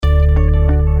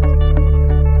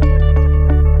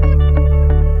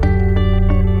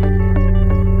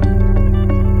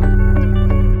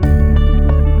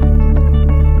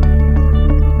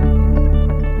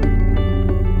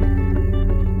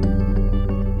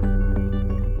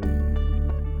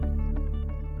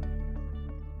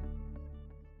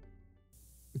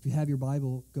have your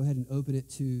Bible, go ahead and open it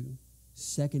to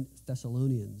 2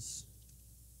 Thessalonians,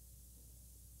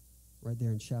 right there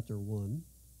in chapter 1.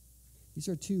 These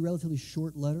are two relatively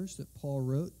short letters that Paul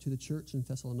wrote to the church in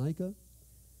Thessalonica,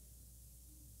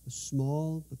 a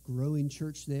small but growing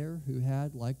church there who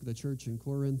had, like the church in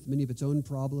Corinth, many of its own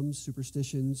problems,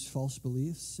 superstitions, false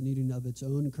beliefs, needing of its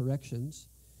own corrections.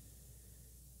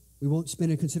 We won't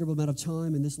spend a considerable amount of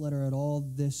time in this letter at all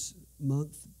this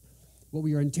month. What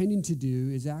we are intending to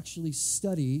do is actually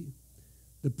study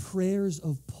the prayers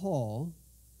of Paul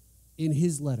in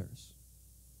his letters.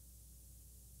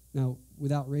 Now,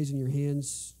 without raising your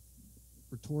hands,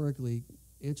 rhetorically,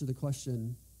 answer the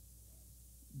question,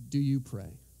 do you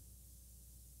pray?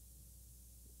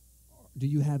 Do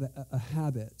you have a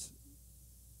habit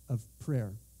of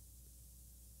prayer?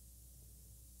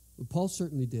 Well, Paul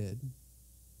certainly did,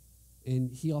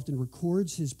 and he often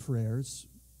records his prayers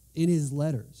in his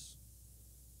letters.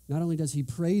 Not only does he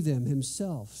pray them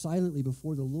himself silently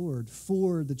before the Lord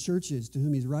for the churches to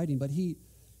whom he's writing, but he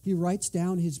writes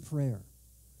down his prayer.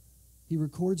 He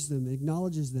records them,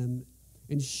 acknowledges them,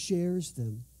 and shares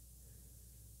them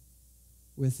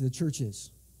with the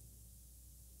churches.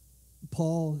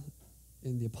 Paul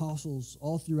and the apostles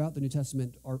all throughout the New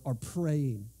Testament are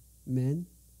praying men,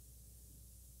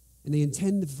 and they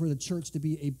intend for the church to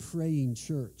be a praying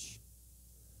church.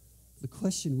 The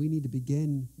question we need to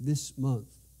begin this month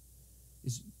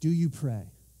is, do you pray?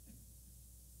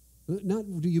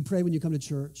 Not do you pray when you come to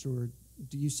church, or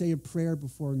do you say a prayer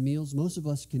before meals? Most of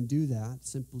us can do that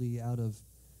simply out of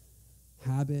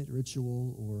habit,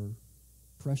 ritual, or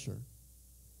pressure.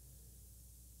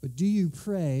 But do you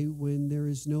pray when there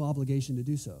is no obligation to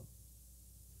do so?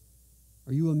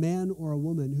 Are you a man or a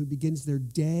woman who begins their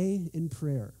day in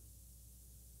prayer,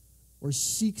 or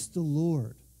seeks the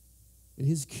Lord and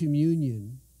his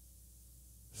communion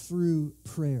through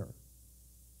prayer?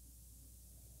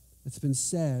 It's been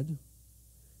said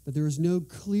that there is no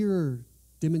clearer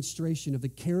demonstration of the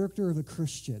character of a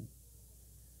Christian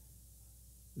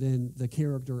than the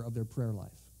character of their prayer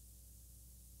life.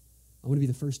 I want to be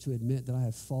the first to admit that I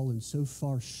have fallen so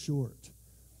far short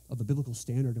of the biblical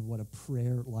standard of what a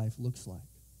prayer life looks like.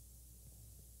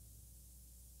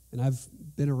 And I've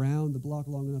been around the block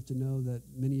long enough to know that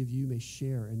many of you may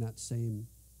share in that same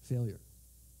failure.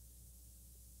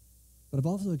 But I've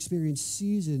also experienced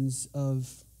seasons of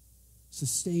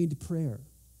sustained prayer,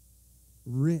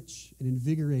 rich and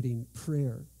invigorating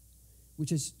prayer, which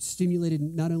has stimulated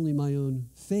not only my own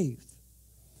faith,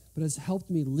 but has helped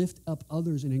me lift up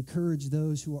others and encourage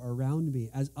those who are around me.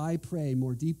 As I pray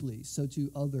more deeply, so too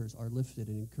others are lifted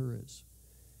and encouraged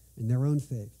in their own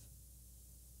faith.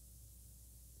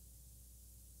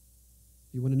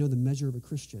 If you want to know the measure of a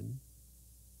Christian,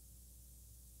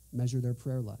 measure their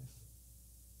prayer life.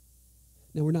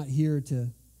 Now, we're not here to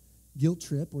guilt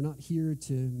trip. We're not here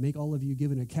to make all of you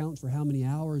give an account for how many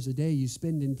hours a day you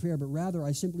spend in prayer, but rather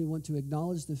I simply want to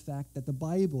acknowledge the fact that the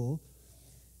Bible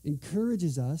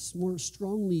encourages us, more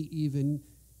strongly even,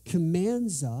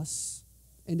 commands us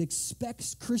and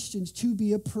expects Christians to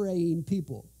be a praying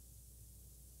people.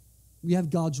 We have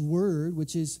God's word,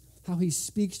 which is how he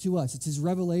speaks to us. It's his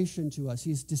revelation to us. He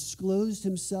has disclosed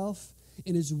himself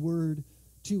in his word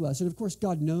to us. And of course,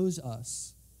 God knows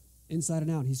us inside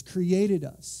and out. He's created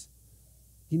us.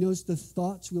 He knows the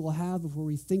thoughts we will have before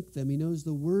we think them. He knows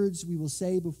the words we will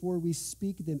say before we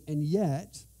speak them. And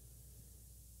yet,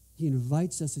 he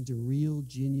invites us into real,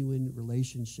 genuine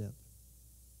relationship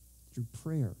through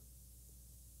prayer.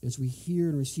 As we hear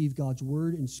and receive God's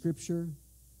word in Scripture,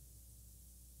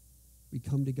 we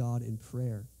come to God in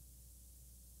prayer.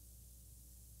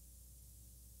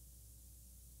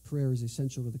 Prayer is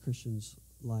essential to the Christian's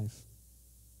life.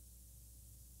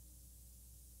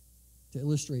 To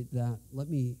illustrate that, let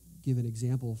me give an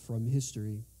example from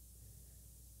history.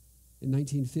 In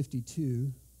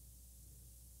 1952,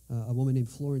 a woman named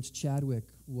Florence Chadwick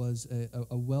was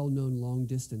a well-known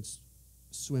long-distance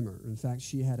swimmer. In fact,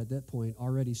 she had at that point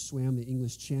already swam the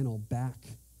English Channel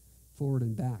forward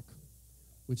and back,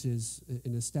 which is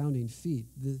an astounding feat.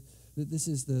 This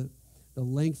is the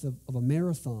length of a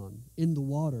marathon in the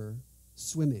water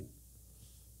swimming.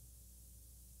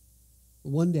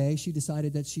 One day, she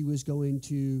decided that she was going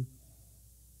to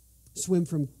swim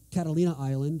from Catalina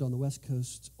Island on the west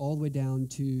coast all the way down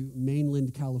to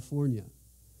mainland California.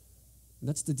 And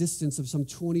that's the distance of some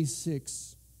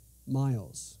 26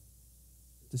 miles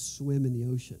to swim in the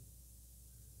ocean.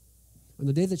 On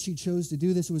the day that she chose to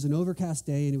do this, it was an overcast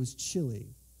day and it was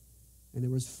chilly. And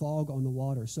there was fog on the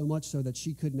water, so much so that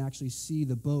she couldn't actually see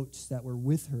the boats that were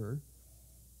with her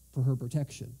for her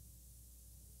protection.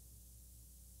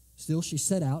 Still, she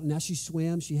set out, and as she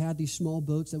swam, she had these small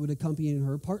boats that would accompany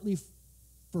her, partly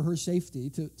for her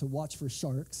safety, to watch for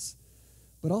sharks,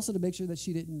 but also to make sure that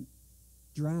she didn't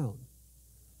drown.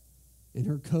 And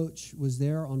her coach was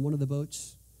there on one of the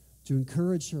boats to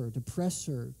encourage her, to press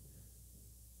her,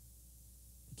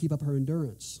 to keep up her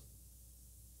endurance.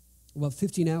 About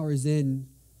 15 hours in,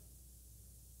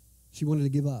 she wanted to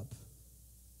give up.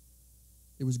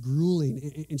 It was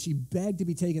grueling, and she begged to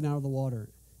be taken out of the water.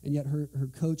 And yet her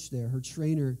coach there, her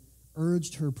trainer,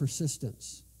 urged her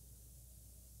persistence.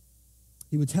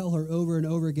 He would tell her over and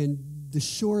over again, the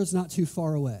shore is not too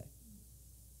far away.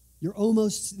 You're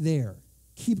almost there.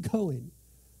 Keep going.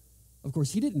 Of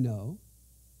course, he didn't know.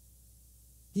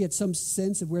 He had some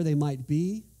sense of where they might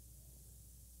be.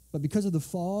 But because of the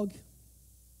fog,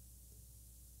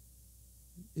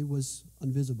 it was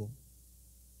invisible.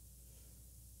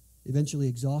 Eventually,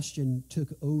 exhaustion took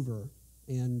over,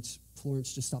 and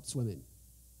Florence just stopped swimming.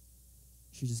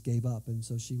 She just gave up, and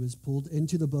so she was pulled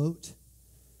into the boat.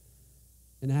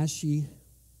 And as she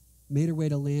made her way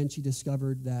to land, she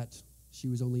discovered that she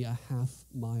was only a half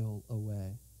mile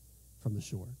away from the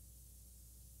shore.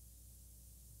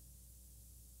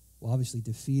 Well, obviously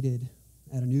defeated,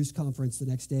 at a news conference the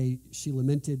next day, she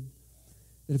lamented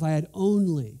that if I had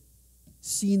only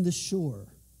seen the shore,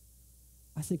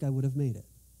 I think I would have made it.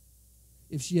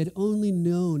 If she had only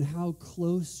known how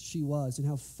close she was and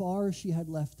how far she had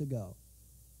left to go,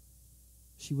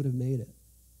 she would have made it.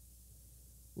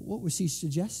 But what was she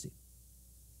suggesting?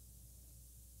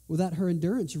 Well, that her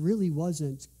endurance really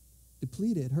wasn't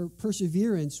depleted. Her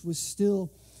perseverance was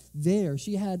still there.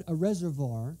 She had a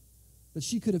reservoir that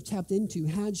she could have tapped into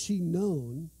had she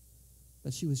known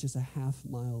that she was just a half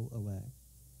mile away.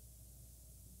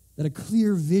 That a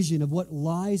clear vision of what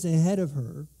lies ahead of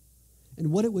her and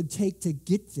what it would take to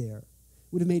get there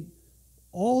would have made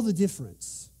all the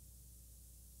difference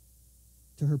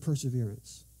to her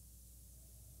perseverance.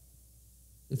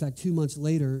 In fact, 2 months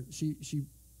later, she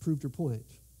proved her point.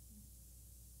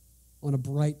 On a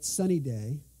bright, sunny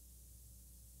day,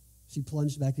 she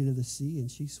plunged back into the sea and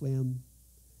she swam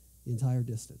the entire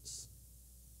distance.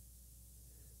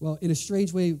 Well, in a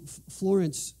strange way,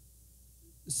 Florence's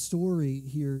story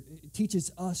here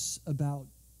teaches us about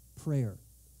prayer.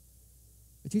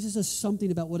 It teaches us something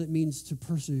about what it means to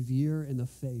persevere in the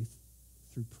faith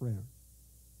through prayer.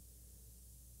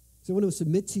 So I want to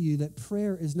submit to you that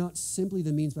prayer is not simply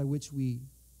the means by which we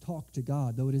talk to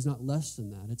God, though it is not less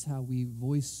than that. It's how we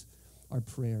voice our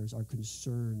prayers, our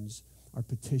concerns, our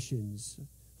petitions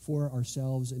for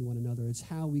ourselves and one another. It's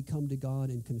how we come to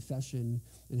God in confession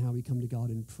and how we come to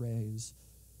God in praise.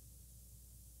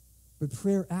 But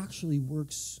prayer actually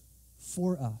works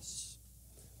for us.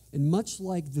 And much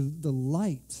like the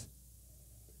light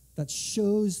that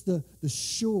shows the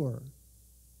shore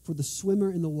for the swimmer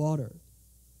in the water,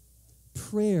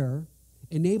 prayer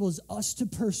enables us to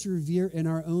persevere in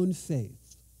our own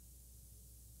faith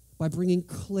by bringing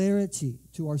clarity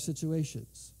to our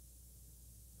situations,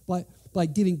 by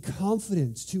giving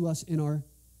confidence to us in our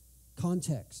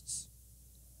contexts.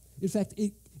 In fact,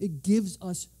 it gives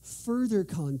us further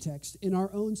context in our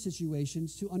own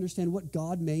situations to understand what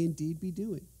God may indeed be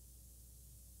doing.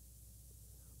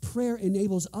 Prayer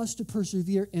enables us to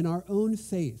persevere in our own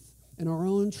faith, in our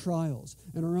own trials,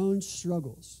 and our own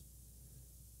struggles.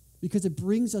 Because it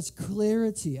brings us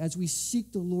clarity as we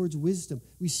seek the Lord's wisdom.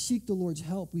 We seek the Lord's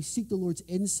help. We seek the Lord's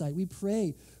insight. We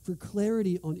pray for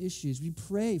clarity on issues. We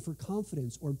pray for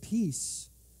confidence or peace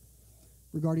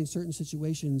regarding certain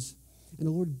situations. And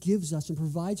the Lord gives us and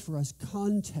provides for us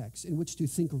context in which to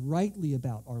think rightly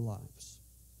about our lives.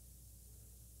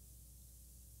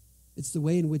 It's the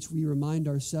way in which we remind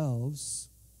ourselves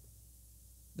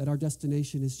that our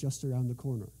destination is just around the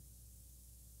corner.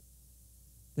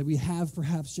 That we have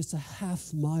perhaps just a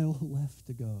half mile left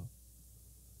to go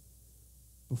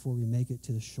before we make it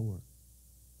to the shore.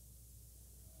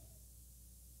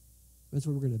 That's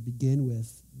what we're going to begin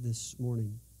with this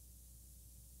morning,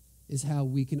 is how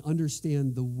we can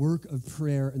understand the work of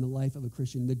prayer in the life of a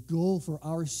Christian. The goal for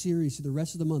our series for the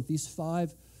rest of the month, these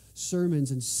 5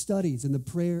 sermons and studies and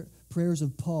the prayers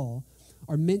of Paul,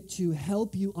 are meant to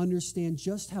help you understand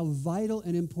just how vital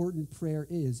and important prayer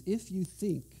is if you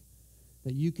think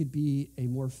that you could be a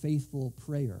more faithful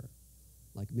prayer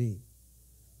like me.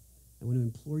 I want to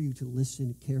implore you to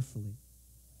listen carefully.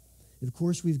 And of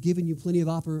course, we've given you plenty of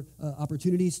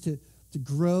opportunities to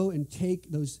grow and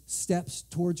take those steps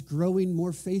towards growing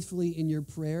more faithfully in your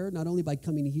prayer, not only by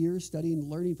coming here, studying,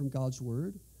 learning from God's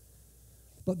Word,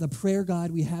 but the prayer guide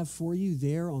we have for you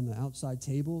there on the outside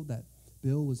table that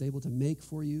Bill was able to make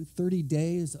for you. 30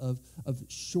 days of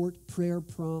short prayer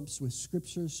prompts with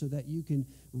scripture so that you can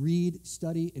read,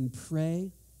 study, and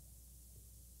pray.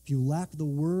 If you lack the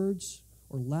words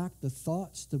or lack the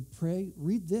thoughts to pray,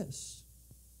 read this.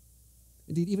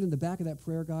 Indeed, even in the back of that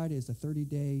prayer guide is a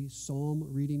 30-day psalm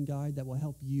reading guide that will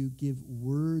help you give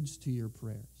words to your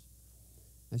prayers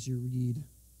as you read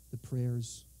the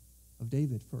prayers of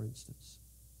David, for instance.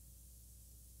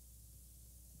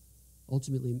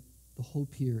 Ultimately, the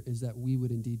hope here is that we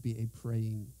would indeed be a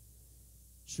praying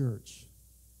church.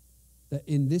 That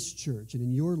in this church and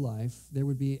in your life, there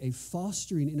would be a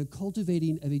fostering and a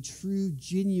cultivating of a true,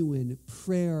 genuine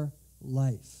prayer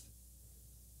life.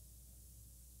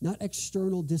 Not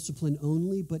external discipline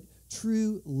only, but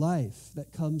true life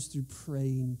that comes through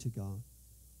praying to God.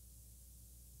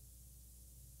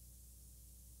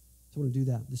 So I want to do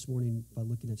that this morning by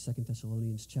looking at 2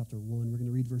 Thessalonians chapter 1. We're going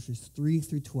to read verses 3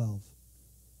 through 12.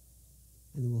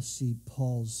 And then we'll see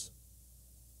Paul's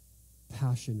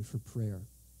passion for prayer.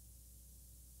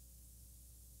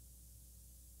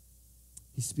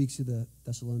 He speaks to the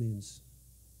Thessalonians.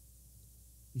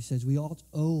 He says, we ought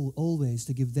always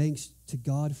to give thanks to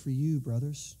God for you,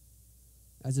 brothers,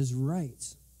 as is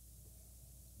right,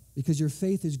 because your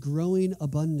faith is growing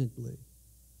abundantly,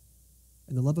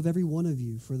 and the love of every one of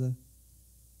you for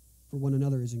one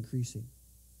another is increasing.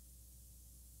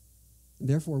 And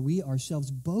therefore, we ourselves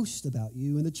boast about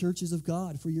you in the churches of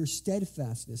God for your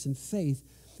steadfastness and faith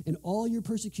in all your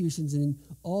persecutions and in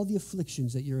all the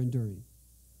afflictions that you're enduring.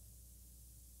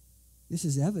 This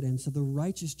is evidence of the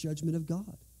righteous judgment of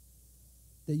God,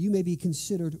 that you may be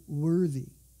considered worthy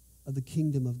of the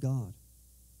kingdom of God,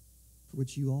 for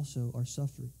which you also are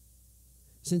suffering.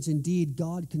 Since indeed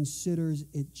God considers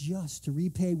it just to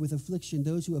repay with affliction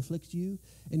those who afflict you,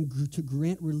 and to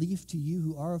grant relief to you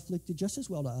who are afflicted just as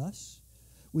well to us,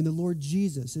 when the Lord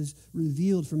Jesus is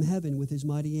revealed from heaven with his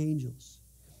mighty angels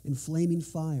in flaming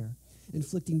fire,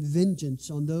 inflicting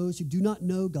vengeance on those who do not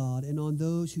know God and on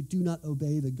those who do not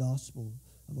obey the gospel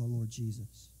of our Lord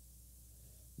Jesus.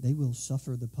 They will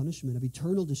suffer the punishment of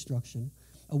eternal destruction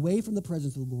away from the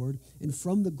presence of the Lord and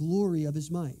from the glory of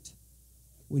his might,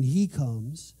 when he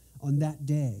comes on that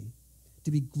day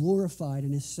to be glorified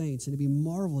in his saints and to be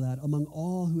marveled at among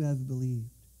all who have believed,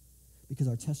 because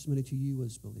our testimony to you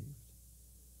was believed.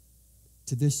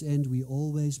 To this end, we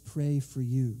always pray for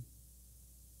you,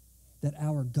 that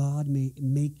our God may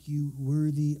make you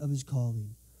worthy of his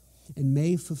calling and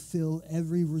may fulfill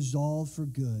every resolve for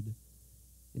good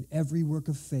and every work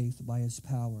of faith by his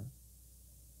power,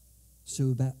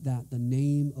 so that the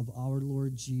name of our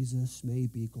Lord Jesus may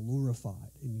be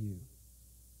glorified in you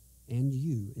and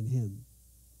you in him,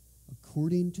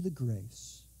 according to the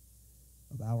grace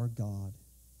of our God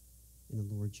and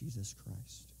the Lord Jesus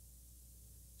Christ.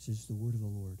 This is the word of the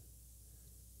Lord.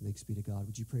 Thanks be to God.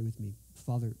 Would you pray with me?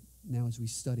 Father, now as we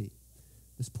study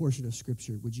this portion of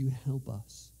Scripture, would you help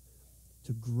us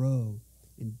to grow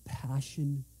in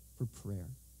passion for prayer?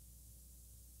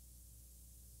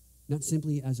 Not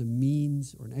simply as a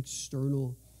means or an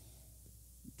external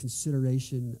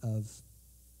consideration of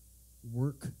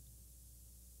work,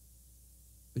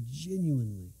 but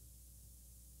genuinely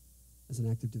as an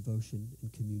act of devotion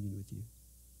and communion with you.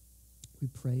 We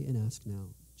pray and ask now,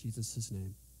 in Jesus'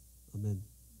 name, amen.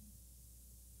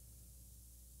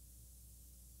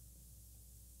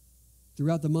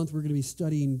 Throughout the month, we're going to be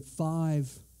studying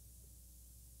 5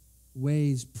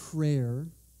 ways prayer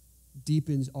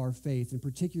deepens our faith, and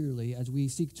particularly as we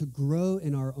seek to grow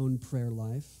in our own prayer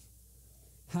life,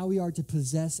 how we are to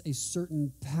possess a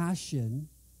certain passion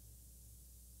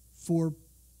for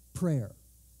prayer.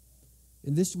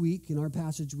 And this week, in our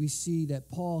passage, we see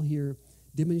that Paul here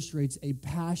demonstrates a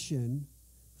passion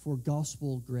for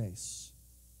gospel grace.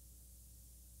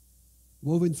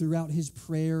 Woven throughout his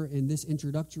prayer in this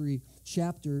introductory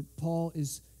chapter, Paul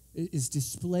is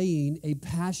displaying a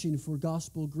passion for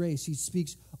gospel grace. He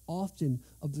speaks often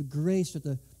of the grace that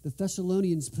the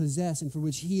Thessalonians possess and for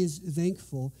which he is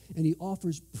thankful, and he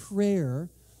offers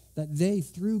prayer that they,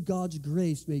 through God's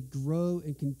grace, may grow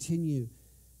and continue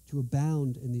to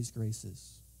abound in these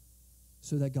graces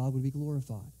so that God would be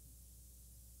glorified.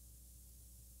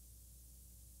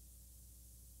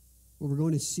 What we're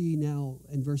going to see now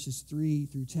in verses 3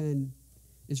 through 10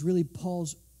 is really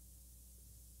Paul's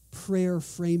prayer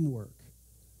framework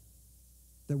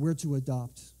that we're to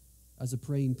adopt as a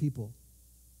praying people.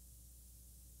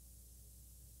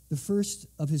 The first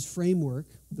of his framework,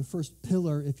 the first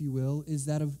pillar, if you will, is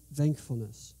that of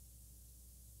thankfulness.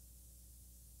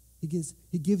 He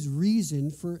gives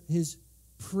reason for his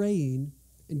praying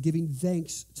and giving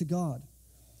thanks to God.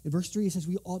 In verse 3, he says,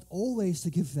 we ought always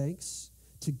to give thanks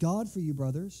to God for you,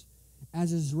 brothers,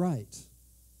 as is right.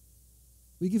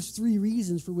 He gives 3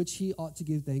 reasons for which he ought to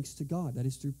give thanks to God. That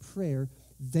is through prayer,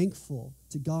 thankful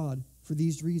to God for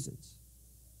these reasons.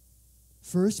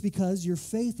 First, because your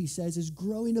faith, he says, is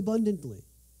growing abundantly.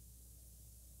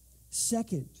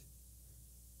 Second,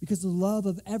 because the love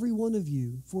of every one of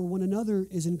you for one another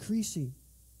is increasing.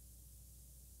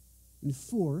 And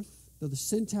fourth, though the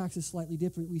syntax is slightly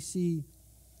different, we see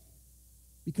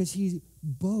because he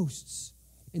boasts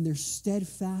in their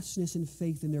steadfastness and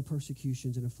faith in their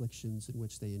persecutions and afflictions in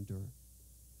which they endure.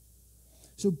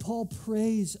 So Paul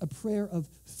prays a prayer of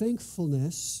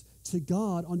thankfulness to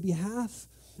God on behalf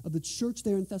of the church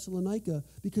there in Thessalonica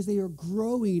because they are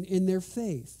growing in their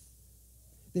faith.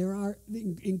 They are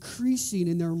increasing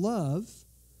in their love,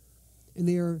 and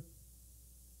they are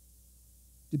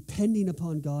depending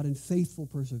upon God in faithful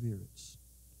perseverance.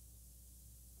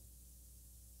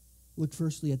 Look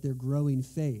firstly at their growing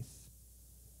faith.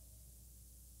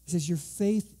 He says, your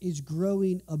faith is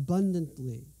growing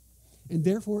abundantly, and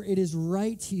therefore it is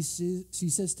right, he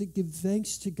says, to give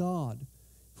thanks to God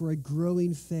for a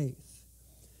growing faith.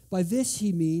 By this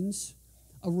he means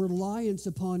a reliance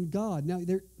upon God. Now,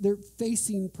 they're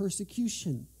facing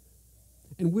persecution,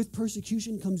 and with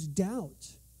persecution comes doubt.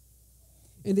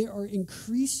 And they are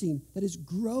increasing, that is,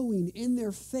 growing in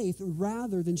their faith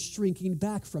rather than shrinking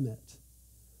back from it.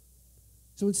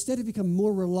 So instead of becoming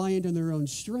more reliant on their own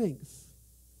strength,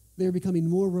 they're becoming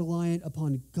more reliant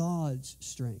upon God's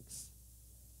strength.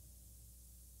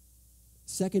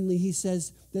 Secondly, he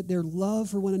says that their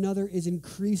love for one another is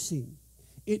increasing.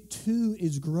 It too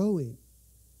is growing.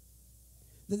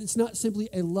 That it's not simply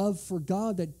a love for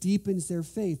God that deepens their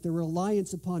faith, their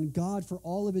reliance upon God for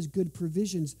all of his good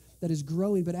provisions that is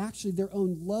growing, but actually their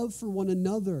own love for one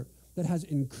another that has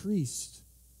increased.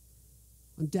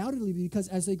 Undoubtedly, because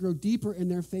as they grow deeper in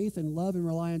their faith and love and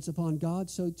reliance upon God,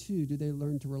 so too do they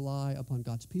learn to rely upon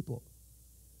God's people.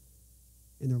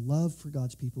 And their love for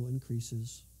God's people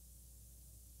increases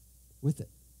with it.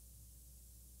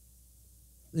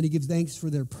 Then he gives thanks for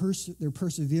their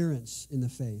perseverance in the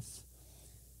faith.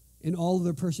 In all of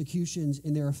their persecutions,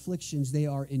 in their afflictions, they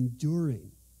are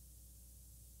enduring.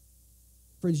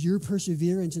 Friends, your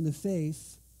perseverance in the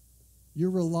faith, your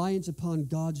reliance upon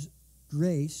God's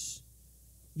grace,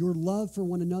 your love for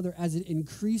one another as it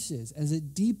increases, as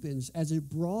it deepens, as it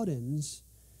broadens,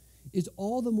 is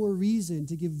all the more reason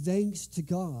to give thanks to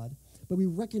God. But we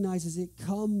recognize as it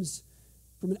comes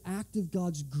from an act of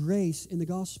God's grace in the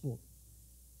gospel.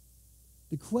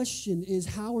 The question is,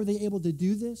 how are they able to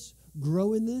do this,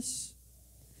 grow in this?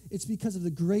 It's because of the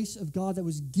grace of God that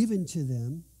was given to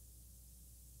them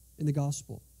in the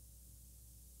gospel.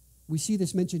 We see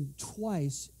this mentioned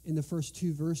twice in the first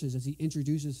 2 verses as he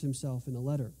introduces himself in the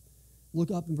letter.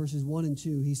 Look up in verses 1 and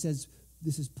 2. He says,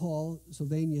 this is Paul,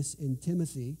 Silvanus, and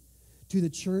Timothy, to the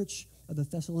church of the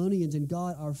Thessalonians, and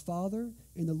God our Father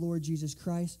and the Lord Jesus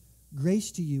Christ,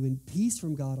 grace to you and peace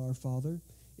from God our Father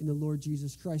in the Lord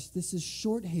Jesus Christ. This is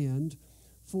shorthand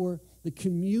for the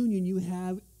communion you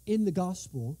have in the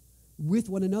gospel with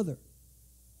one another.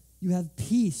 You have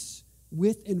peace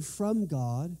with and from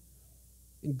God,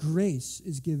 and grace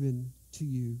is given to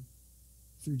you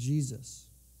through Jesus.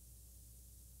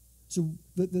 So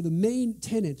the main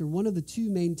tenet, or one of the 2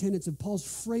 main tenets of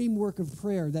Paul's framework of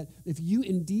prayer, that if you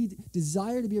indeed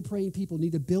desire to be a praying people,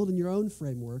 need to build in your own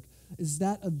framework, is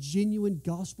that of genuine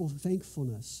gospel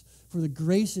thankfulness for the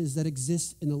graces that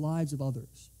exist in the lives of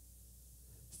others.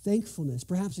 Thankfulness,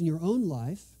 perhaps in your own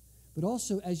life, but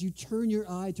also as you turn your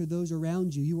eye to those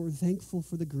around you, you are thankful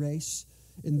for the grace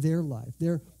in their life,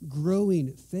 their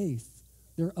growing faith,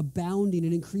 their abounding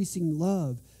and increasing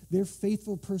love, their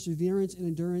faithful perseverance and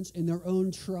endurance in their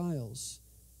own trials.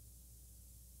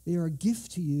 They are a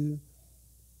gift to you,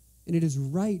 and it is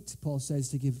right, Paul says,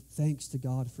 to give thanks to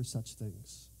God for such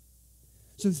things.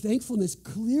 So thankfulness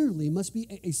clearly must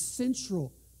be a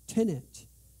central tenet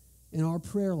in our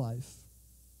prayer life.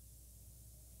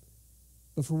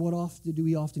 But for what often do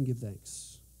we often give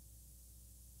thanks?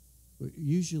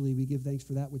 Usually we give thanks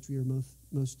for that which we are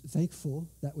most thankful,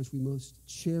 that which we most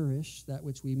cherish, that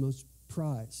which we most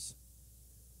prize.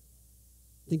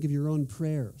 Think of your own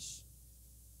prayers.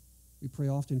 We pray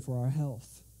often for our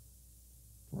health,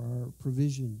 for our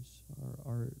provisions,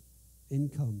 our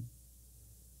income.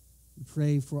 We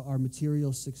pray for our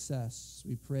material success.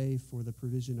 We pray for the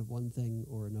provision of one thing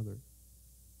or another.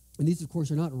 And these, of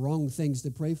course, are not wrong things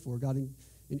to pray for. God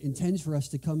intends for us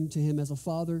to come to him as a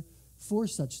father for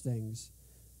such things.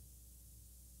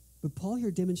 But Paul here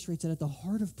demonstrates that at the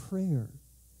heart of prayer,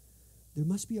 there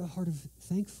must be a heart of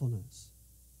thankfulness.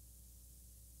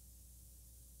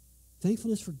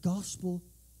 Thankfulness for gospel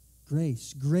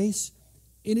Grace. Grace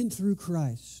in and through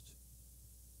Christ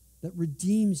that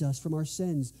redeems us from our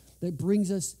sins, that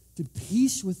brings us to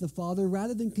peace with the Father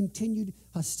rather than continued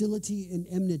hostility and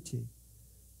enmity.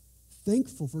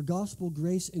 Thankful for gospel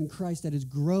grace in Christ that is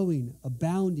growing,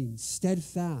 abounding,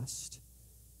 steadfast,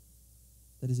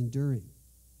 that is enduring.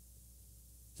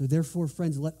 So therefore,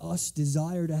 friends, let us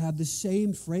desire to have the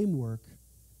same framework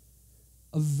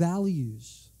of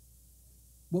values.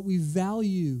 What we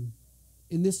value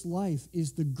in this life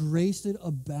is the grace that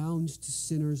abounds to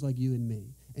sinners like you and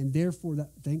me. And therefore,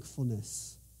 that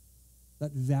thankfulness,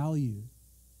 that value,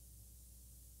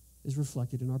 is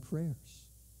reflected in our prayers.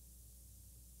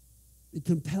 It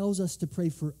compels us to pray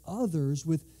for others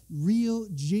with real,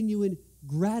 genuine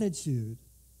gratitude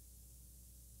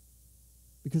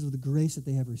because of the grace that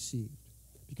they have received,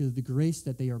 because of the grace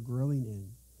that they are growing in,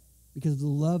 because of the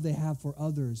love they have for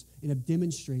others and have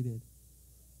demonstrated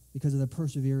because of the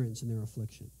perseverance in their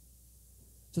affliction.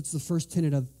 So that's the first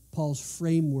tenet of Paul's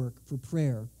framework for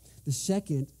prayer. The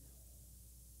second,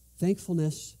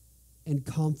 thankfulness and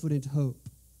confident hope.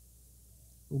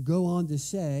 We'll go on to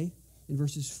say in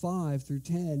verses 5 through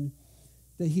 10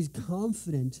 that he's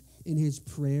confident in his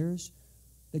prayers,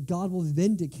 that God will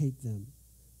vindicate them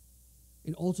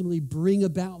and ultimately bring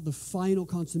about the final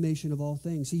consummation of all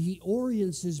things. See, he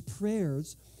orients his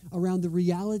prayers around the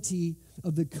reality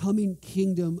of the coming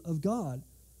kingdom of God.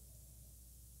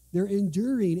 They're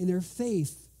enduring in their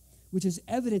faith, which is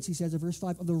evidence, he says in verse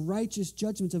 5, of the righteous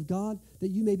judgments of God, that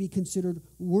you may be considered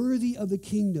worthy of the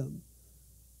kingdom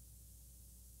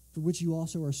for which you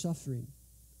also are suffering.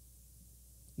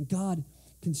 And God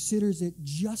considers it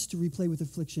just to replay with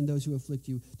affliction those who afflict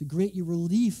you, to grant you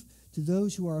relief to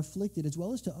those who are afflicted, as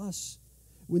well as to us.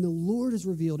 When the Lord is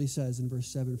revealed, he says in verse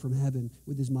 7, from heaven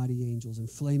with his mighty angels in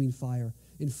flaming fire,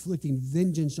 inflicting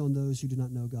vengeance on those who do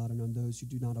not know God and on those who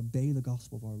do not obey the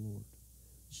gospel of our Lord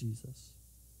Jesus.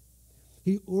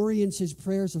 He orients his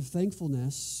prayers of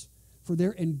thankfulness for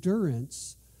their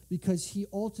endurance because he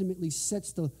ultimately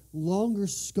sets the longer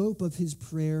scope of his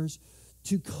prayers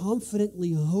to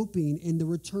confidently hoping in the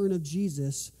return of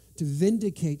Jesus to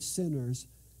vindicate sinners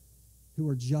who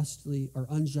are justly or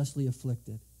unjustly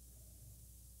afflicted,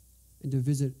 and to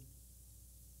visit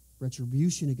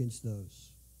retribution against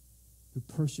those who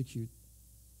persecute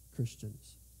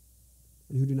Christians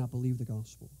and who do not believe the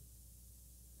gospel.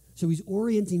 So he's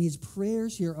orienting his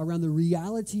prayers here around the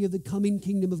reality of the coming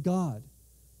kingdom of God.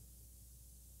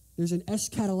 There's an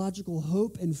eschatological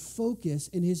hope and focus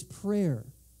in his prayer,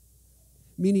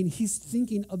 meaning he's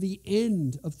thinking of the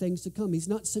end of things to come. He's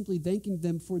not simply thanking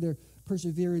them for their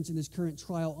perseverance in this current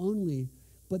trial only,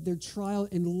 but their trial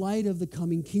in light of the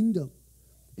coming kingdom,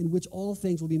 in which all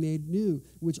things will be made new,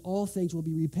 in which all things will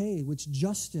be repaid, which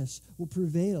justice will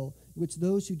prevail, in which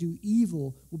those who do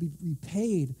evil will be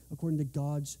repaid according to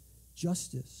God's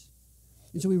justice.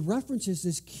 And so he references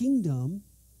this kingdom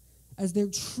as their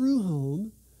true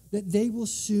home that they will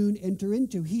soon enter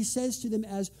into. He says to them,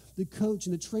 as the coach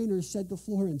and the trainer said to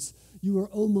Florence, you are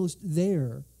almost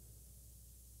there.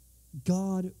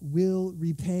 God will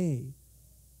repay.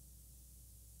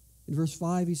 In verse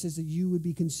 5, he says that you would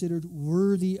be considered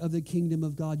worthy of the kingdom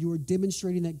of God. You are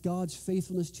demonstrating that God's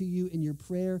faithfulness to you in your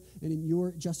prayer and in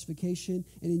your justification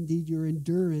and indeed your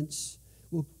endurance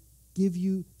will give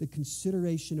you the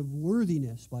consideration of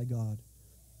worthiness by God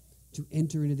to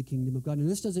enter into the kingdom of God. And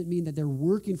this doesn't mean that they're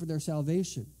working for their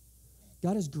salvation.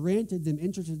 God has granted them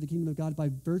entrance into the kingdom of God by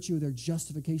virtue of their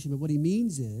justification. But what he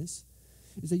means is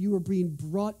that you are being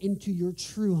brought into your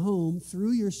true home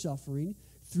through your suffering,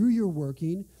 through your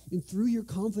working, and through your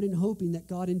confident hoping that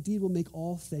God indeed will make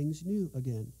all things new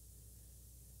again.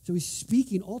 So he's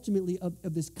speaking ultimately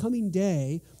of this coming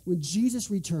day when Jesus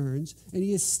returns and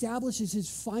he establishes his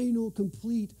final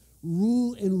complete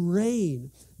rule and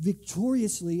reign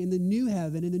victoriously in the new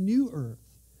heaven and the new earth,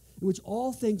 in which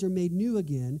all things are made new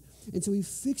again. And so he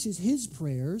fixes his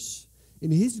prayers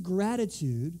and his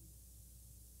gratitude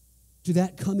to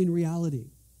that coming reality.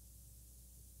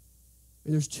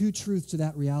 And there's two truths to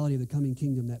that reality of the coming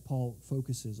kingdom that Paul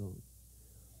focuses on.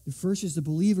 The first is the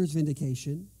believer's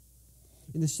vindication,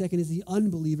 and the second is the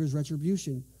unbeliever's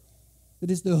retribution. That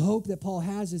is, the hope that Paul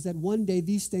has is that one day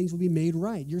these things will be made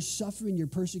right. Your suffering, your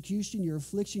persecution, your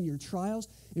affliction, your trials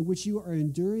in which you are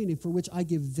enduring and for which I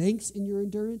give thanks in your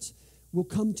endurance will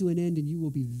come to an end and you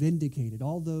will be vindicated.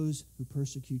 All those who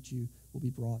persecute you will be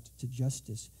brought to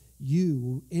justice. You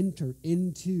will enter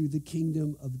into the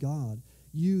kingdom of God.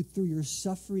 You, through your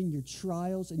suffering, your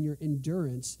trials, and your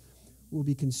endurance, will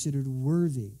be considered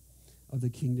worthy of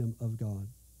the kingdom of God.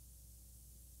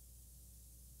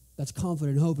 That's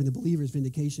confident hope in the believer's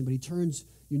vindication, but he turns,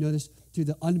 you notice, to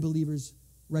the unbeliever's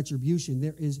retribution.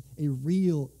 There is a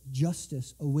real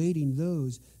justice awaiting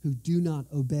those who do not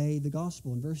obey the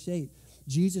gospel. In verse 8,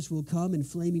 Jesus will come in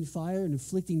flaming fire and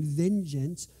inflicting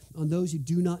vengeance on those who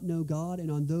do not know God and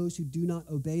on those who do not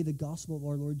obey the gospel of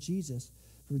our Lord Jesus.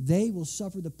 For they will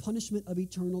suffer the punishment of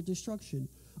eternal destruction,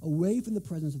 away from the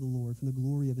presence of the Lord, from the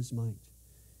glory of his might,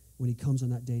 when he comes on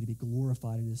that day to be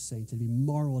glorified in his saints and to be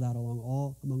marveled out among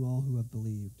all who have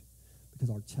believed, because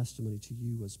our testimony to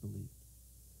you was believed.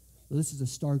 Now, this is a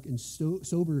stark and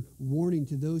sober warning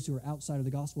to those who are outside of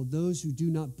the gospel. Those who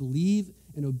do not believe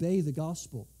and obey the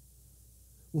gospel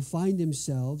will find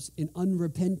themselves in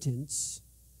unrepentance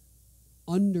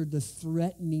under the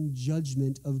threatening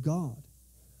judgment of God.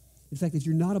 In fact, if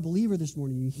you're not a believer this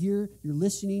morning, you're here, you're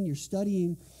listening, you're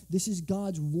studying, this is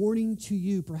God's warning to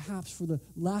you, perhaps for the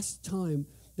last time,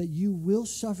 that you will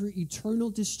suffer eternal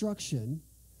destruction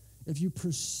if you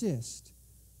persist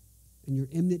in your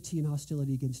enmity and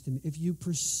hostility against him, if you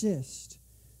persist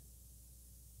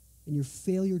in your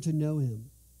failure to know him,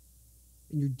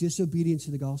 in your disobedience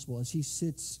to the gospel as he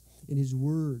sits in his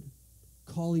word,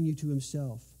 calling you to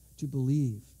himself to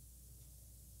believe.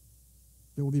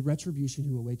 There will be retribution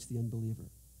who awaits the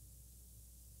unbeliever.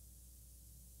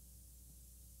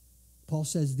 Paul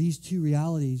says these two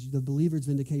realities, the believer's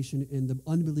vindication and the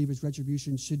unbeliever's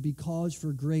retribution, should be cause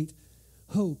for great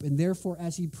hope. And therefore,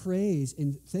 as he prays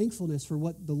in thankfulness for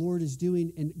what the Lord is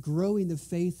doing and growing the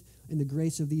faith and the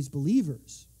grace of these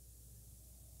believers,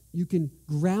 you can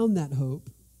ground that hope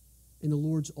in the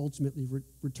Lord's ultimately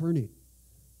returning,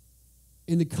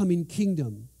 in the coming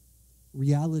kingdom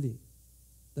reality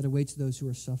that awaits those who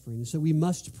are suffering. And so we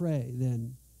must pray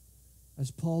then,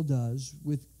 as Paul does,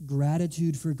 with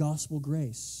gratitude for gospel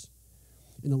grace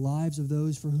in the lives of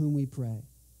those for whom we pray.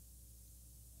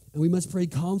 And we must pray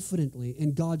confidently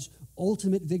in God's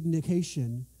ultimate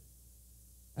vindication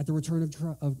at the return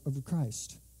of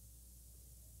Christ.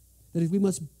 That if we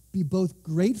must be both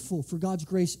grateful for God's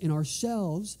grace in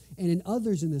ourselves and in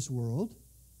others in this world,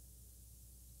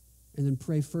 and then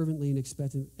pray fervently and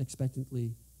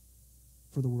expectantly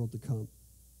for the world to come.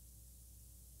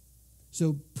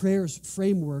 So prayer's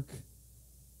framework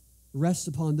rests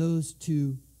upon those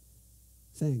two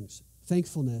things: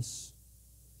 thankfulness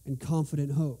and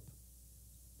confident hope.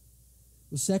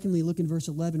 Well, secondly, look in verse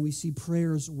 11, we see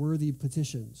prayer's worthy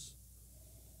petitions.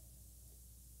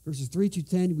 Verses 3 to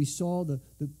 10, we saw the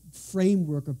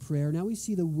framework of prayer. Now we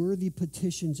see the worthy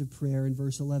petitions of prayer in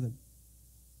verse 11.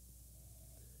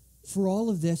 For all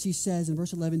of this, he says in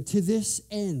verse 11, to this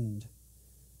end,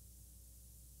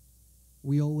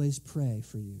 we always pray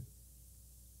for you.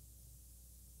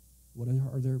 What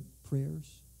are their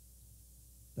prayers?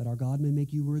 That our God may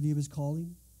make you worthy of his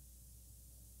calling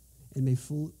and may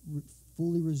fully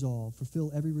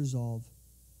fulfill every resolve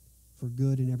for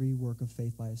good in every work of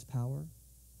faith by his power,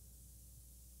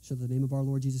 so that the name of our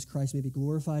Lord Jesus Christ may be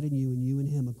glorified in you and you in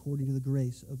him, according to the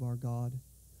grace of our God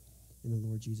and the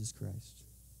Lord Jesus Christ.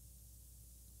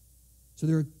 So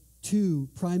there are two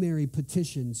primary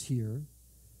petitions here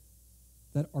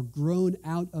that are grown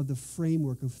out of the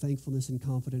framework of thankfulness and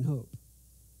confident hope.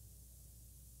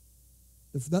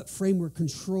 That framework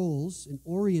controls and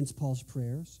orients Paul's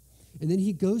prayers, and then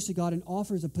he goes to God and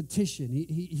offers a petition.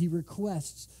 He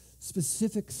requests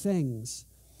specific things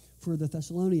for the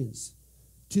Thessalonians.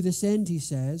 To this end, he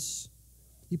says,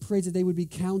 he prays that they would be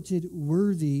counted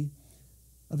worthy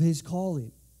of his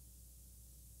calling,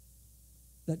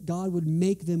 that God would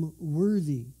make them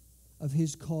worthy of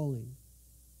his calling.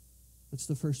 That's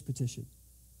the first petition.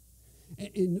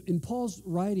 In Paul's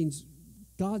writings,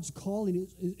 God's calling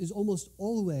is almost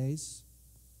always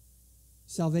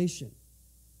salvation.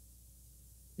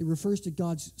 It refers to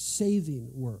God's saving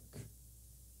work.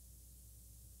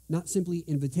 Not simply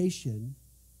invitation,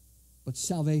 but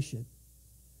salvation.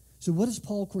 So what does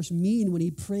Paul, of course, mean when he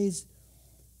prays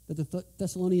that the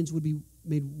Thessalonians would be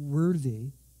made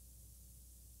worthy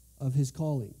of his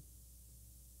calling?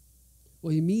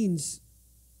 Well, he means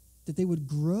that they would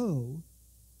grow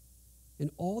in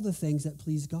all the things that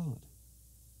please God,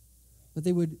 that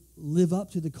they would live up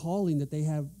to the calling that they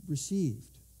have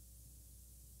received.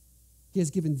 He has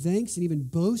given thanks and even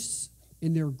boasts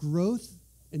in their growth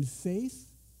and faith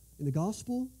in the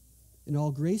gospel, in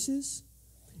all graces,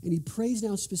 and he prays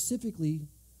now specifically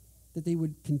that they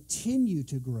would continue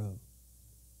to grow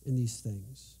in these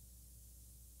things,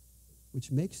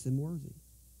 which makes them worthy.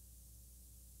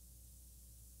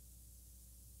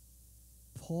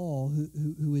 Paul,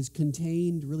 who is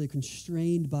contained, really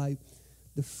constrained by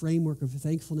the framework of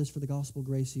thankfulness for the gospel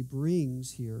grace he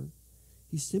brings here,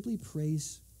 he simply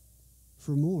prays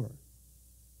for more.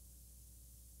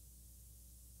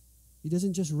 He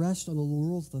doesn't just rest on the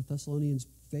laurels the Thessalonians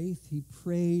faith. He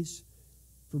prays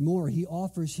for more. He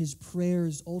offers his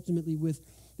prayers ultimately with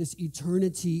this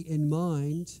eternity in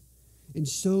mind, and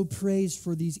so prays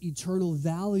for these eternal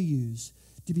values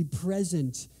to be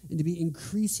present and to be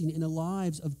increasing in the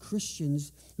lives of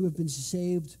Christians who have been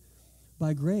saved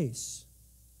by grace.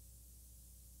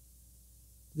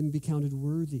 Them be counted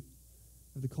worthy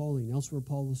of the calling. Elsewhere,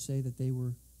 Paul will say that they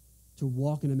were to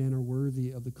walk in a manner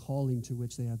worthy of the calling to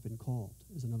which they have been called,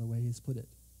 is another way he's put it,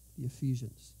 the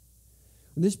Ephesians.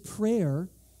 And this prayer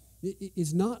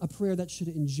is not a prayer that should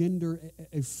engender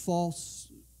a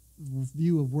false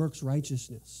view of works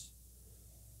righteousness,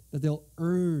 that they'll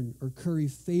earn or curry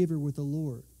favor with the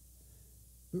Lord.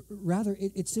 Rather,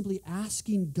 it's simply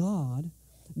asking God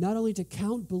not only to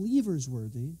count believers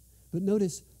worthy, but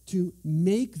notice, to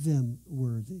make them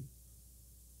worthy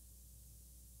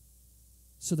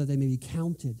so that they may be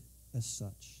counted as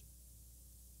such.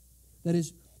 That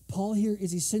is, Paul here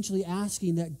is essentially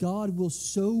asking that God will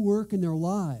so work in their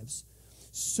lives,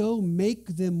 so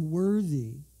make them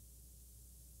worthy,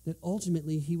 that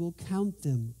ultimately he will count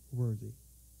them worthy.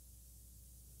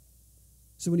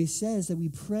 So when he says that we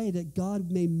pray that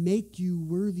God may make you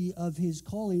worthy of his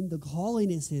calling, the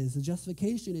calling is his, the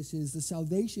justification is his, the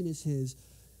salvation is his,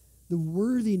 the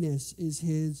worthiness is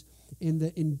his, and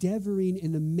the endeavoring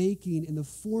and the making and the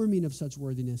forming of such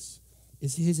worthiness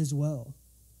is his as well.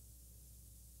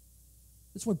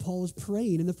 That's why Paul is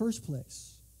praying in the first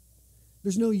place.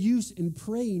 There's no use in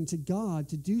praying to God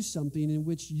to do something in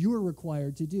which you're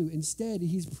required to do. Instead,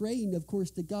 he's praying, of course,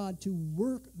 to God to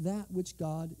work that which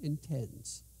God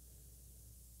intends.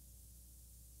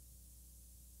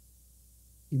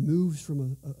 He moves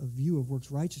from a view of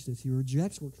works righteousness. He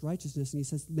rejects works righteousness, and he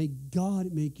says, may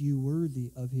God make you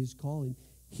worthy of his calling.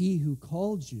 He who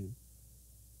called you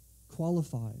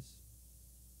qualifies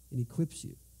and equips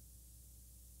you.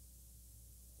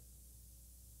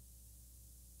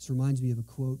 This reminds me of a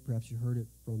quote, perhaps you heard it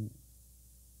from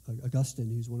Augustine,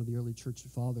 who's one of the early church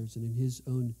fathers, and in his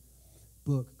own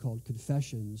book called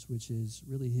Confessions, which is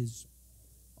really his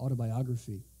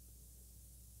autobiography,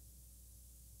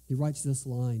 he writes this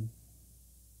line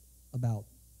about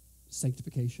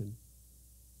sanctification.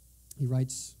 He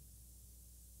writes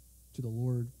to the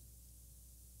Lord,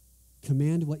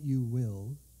 command what you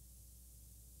will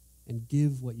and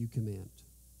give what you command.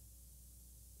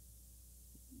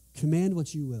 Command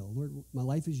what you will. Lord, my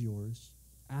life is yours.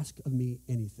 Ask of me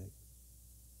anything.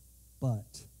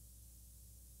 But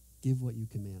give what you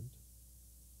command.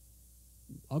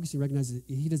 Augustine recognizes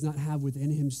that he does not have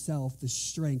within himself the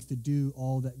strength to do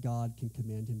all that God can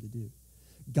command him to do.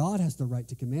 God has the right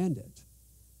to command it.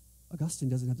 Augustine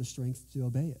doesn't have the strength to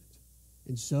obey it.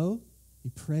 And so he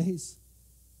prays,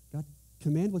 God,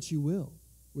 command what you will,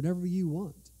 whatever you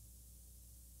want.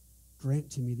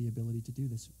 Grant to me the ability to do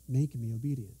this. Make me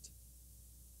obedient.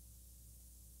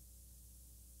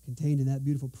 Contained in that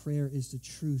beautiful prayer is the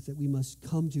truth that we must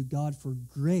come to God for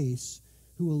grace,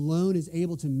 who alone is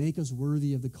able to make us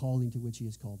worthy of the calling to which he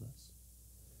has called us.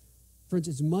 Friends,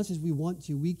 as much as we want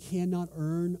to, we cannot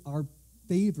earn our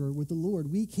favor with the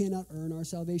Lord. We cannot earn our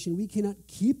salvation. We cannot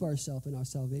keep ourselves in our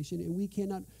salvation, and we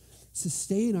cannot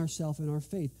sustain ourselves in our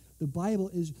faith. The Bible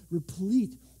is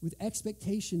replete with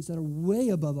expectations that are way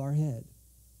above our head.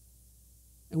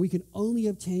 And we can only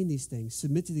obtain these things,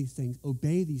 submit to these things,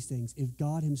 obey these things, if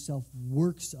God himself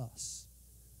works us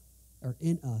or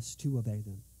in us to obey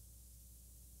them.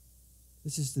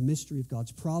 This is the mystery of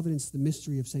God's providence, the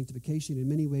mystery of sanctification in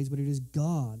many ways, but it is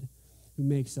God who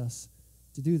makes us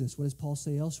to do this. What does Paul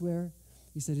say elsewhere?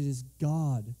 He said it is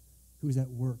God who is at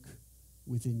work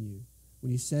within you.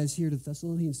 When he says here to the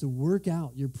Thessalonians to work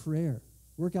out your prayer,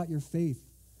 work out your faith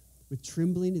with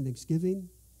trembling and thanksgiving,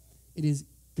 it is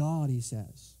God, he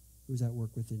says, who is at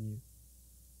work within you.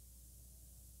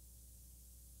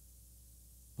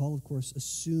 Paul, of course,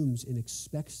 assumes and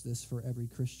expects this for every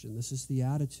Christian. This is the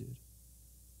attitude,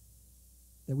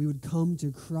 that we would come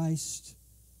to Christ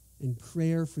in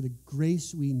prayer for the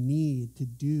grace we need to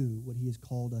do what he has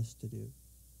called us to do,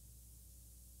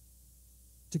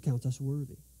 to count us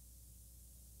worthy.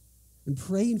 And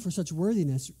praying for such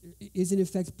worthiness is, in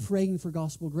effect, praying for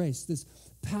gospel grace. This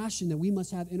passion that we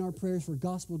must have in our prayers for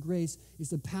gospel grace is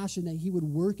the passion that he would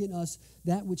work in us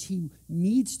that which he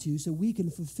needs to, so we can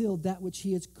fulfill that which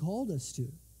he has called us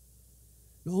to.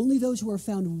 And only those who are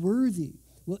found worthy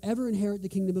will ever inherit the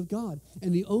kingdom of God.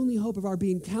 And the only hope of our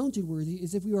being counted worthy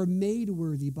is if we are made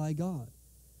worthy by God.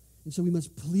 And so we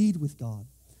must plead with God.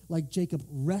 Like Jacob,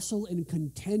 wrestle and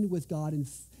contend with God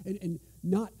and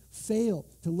not fail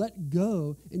to let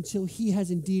go until he has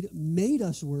indeed made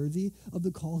us worthy of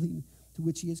the calling to to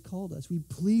which he has called us. We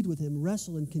plead with him,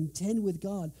 wrestle and contend with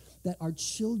God that our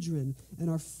children and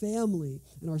our family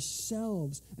and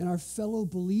ourselves and our fellow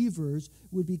believers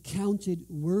would be counted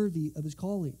worthy of his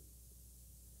calling.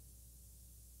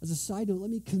 As a side note, let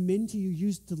me commend to you,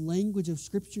 use the language of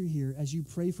Scripture here as you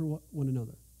pray for one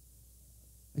another.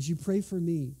 As you pray for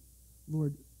me,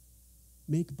 Lord,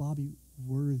 make Bobby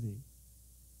worthy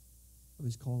of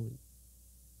his calling.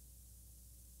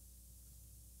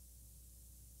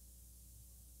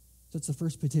 So that's the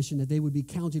first petition, that they would be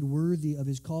counted worthy of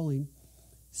his calling.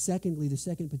 Secondly, the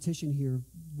second petition here,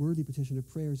 worthy petition of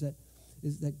prayer,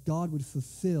 is that God would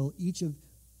fulfill each of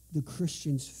the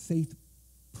Christian's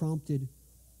faith-prompted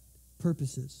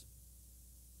purposes.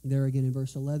 There again in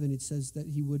verse 11, it says that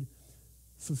he would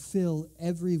fulfill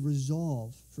every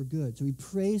resolve for good. So he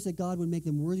prays that God would make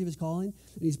them worthy of his calling,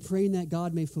 and he's praying that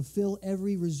God may fulfill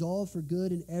every resolve for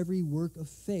good and every work of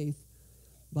faith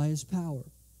by his power.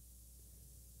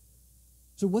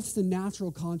 So what's the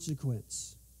natural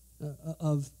consequence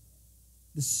of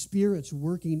the Spirit's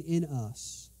working in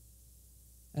us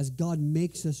as God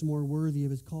makes us more worthy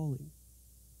of his calling?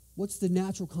 What's the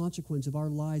natural consequence of our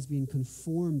lives being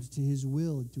conformed to his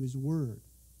will and to his word?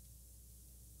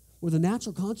 Well, the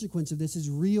natural consequence of this is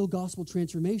real gospel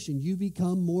transformation. You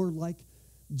become more like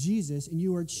Jesus, and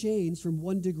you are changed from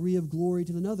one degree of glory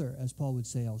to another, as Paul would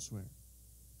say elsewhere.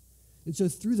 And so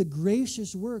through the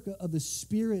gracious work of the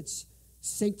Spirit's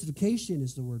sanctification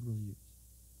is the word we'll use,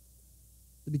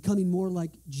 the becoming more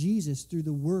like Jesus through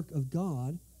the work of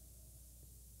God,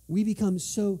 we become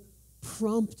so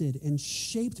prompted and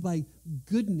shaped by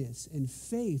goodness and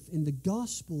faith in the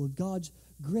gospel of God's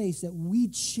grace that we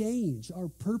change. Our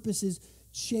purposes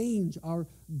change. Our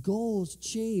goals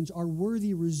change. Our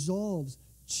worthy resolves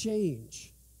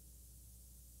change.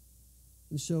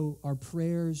 And so our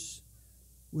prayers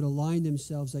would align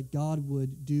themselves that God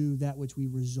would do that which we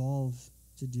resolve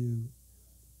to do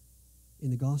in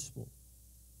the gospel.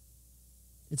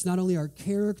 It's not only our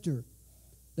character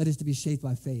that is to be shaped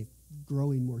by faith,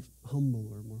 growing more humble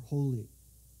or more holy.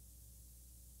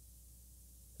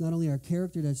 It's not only our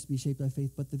character that's to be shaped by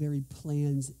faith, but the very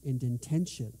plans and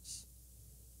intentions,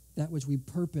 that which we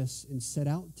purpose and set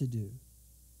out to do.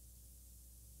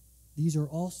 These are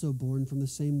also born from the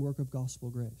same work of gospel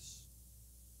grace.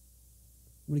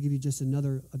 I'm going to give you just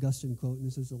another Augustine quote, and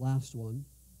this is the last one.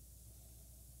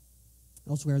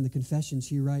 Elsewhere in the Confessions,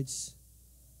 he writes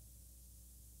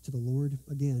to the Lord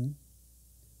again,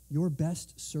 "Your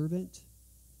best servant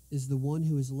is the one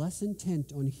who is less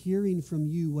intent on hearing from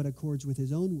you what accords with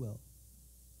his own will,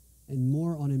 and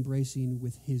more on embracing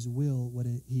with his will what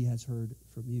he has heard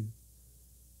from you."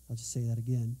 I'll just say that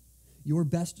again. Your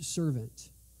best servant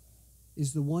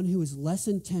is the one who is less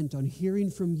intent on hearing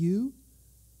from you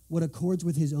what accords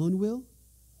with his own will,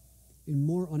 and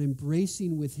more on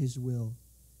embracing with his will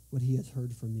what he has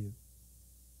heard from you.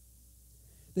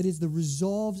 That is, the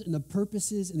resolves and the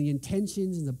purposes and the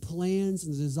intentions and the plans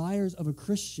and the desires of a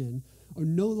Christian are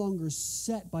no longer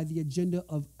set by the agenda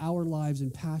of our lives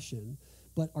and passion,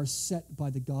 but are set by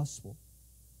the gospel,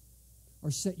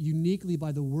 are set uniquely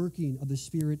by the working of the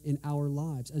Spirit in our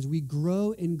lives. As we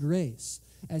grow in grace,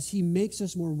 as he makes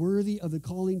us more worthy of the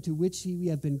calling to which we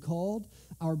have been called,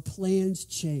 our plans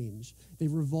change. They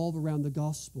revolve around the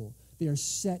gospel. They are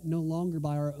set no longer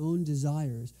by our own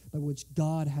desires, but which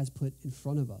God has put in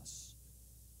front of us.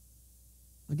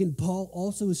 Again, Paul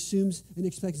also assumes and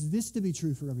expects this to be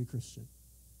true for every Christian.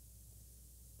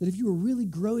 That if you are really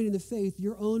growing in the faith,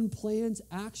 your own plans,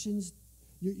 actions,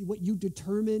 what you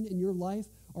determine in your life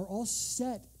are all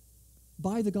set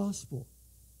by the gospel.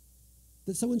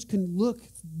 That someone can look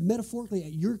metaphorically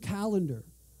at your calendar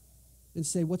and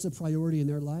say, what's a priority in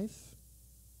their life?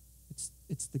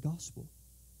 It's the gospel.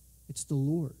 It's the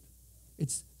Lord.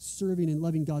 It's serving and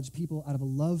loving God's people out of a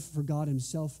love for God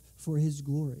himself for his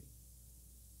glory.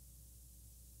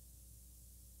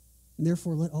 And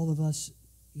therefore, let all of us,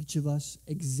 each of us,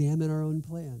 examine our own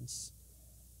plans,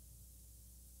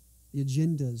 the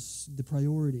agendas, the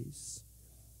priorities,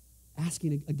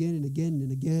 asking again and again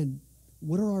and again,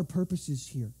 what are our purposes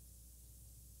here?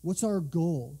 What's our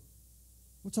goal?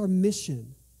 What's our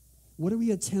mission? What are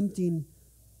we attempting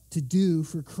to do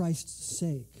for Christ's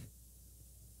sake?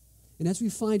 And as we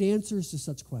find answers to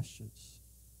such questions,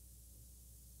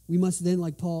 we must then,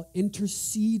 like Paul,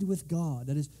 intercede with God.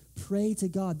 That is, pray to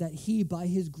God that he, by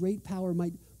his great power,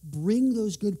 might bring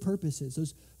those good purposes,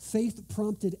 those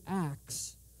faith-prompted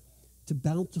acts, to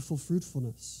bountiful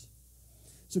fruitfulness.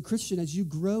 So, Christian, as you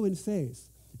grow in faith,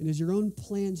 and as your own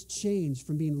plans change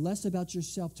from being less about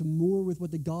yourself to more with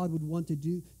what God would want to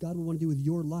do with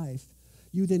your life,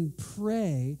 you then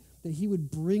pray that he would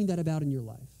bring that about in your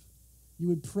life. You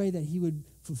would pray that he would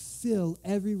fulfill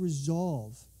every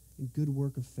resolve and good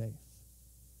work of faith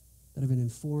that have been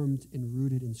informed and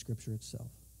rooted in Scripture itself.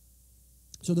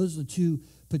 So those are the two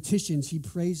petitions he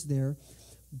prays there,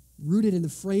 rooted in the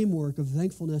framework of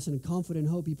thankfulness and confident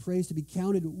hope. He prays to be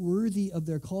counted worthy of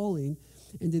their calling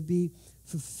and to be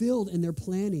fulfilled in their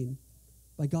planning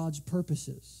by God's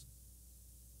purposes.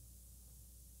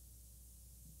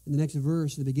 In the next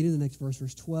verse, the beginning of the next verse,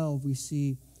 verse 12, we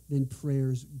see then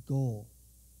prayer's goal.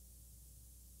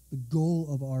 The goal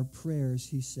of our prayers,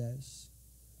 he says,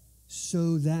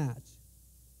 so that,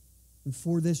 and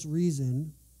for this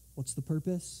reason, what's the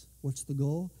purpose? What's the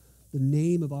goal? The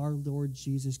name of our Lord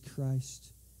Jesus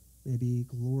Christ may be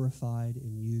glorified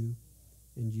in you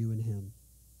and you in him.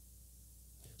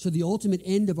 So the ultimate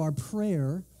end of our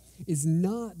prayer is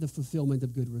not the fulfillment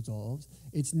of good resolves.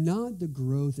 It's not the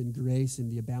growth in grace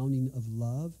and the abounding of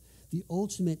love. The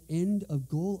ultimate end of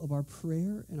goal of our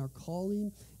prayer and our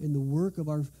calling and the work of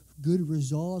our good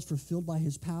resolves fulfilled by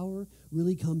his power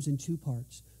really comes in two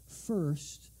parts.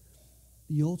 First,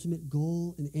 the ultimate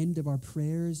goal and end of our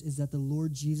prayers is that the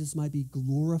Lord Jesus might be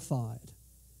glorified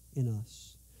in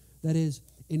us. That is,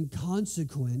 in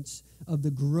consequence of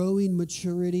the growing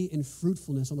maturity and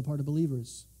fruitfulness on the part of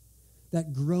believers,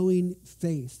 that growing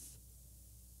faith,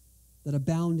 that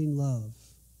abounding love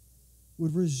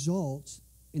would result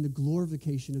in the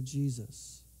glorification of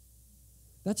Jesus.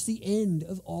 That's the end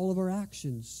of all of our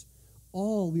actions.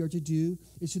 All we are to do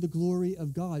is to the glory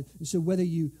of God. And so whether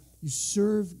you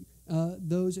serve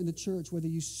those in the church, whether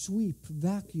you sweep,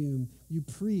 vacuum, you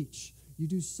preach, you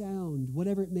do sound,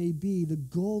 whatever it may be, the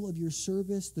goal of your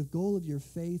service, the goal of your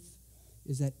faith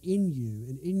is that in you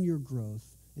and in your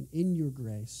growth and in your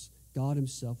grace, God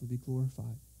himself would be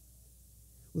glorified.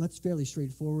 Well, that's fairly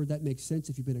straightforward. That makes sense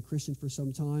if you've been a Christian for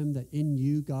some time, that in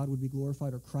you God would be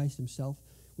glorified or Christ himself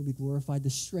would be glorified. The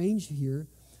strange here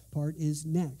part is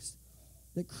next,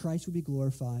 that Christ would be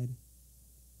glorified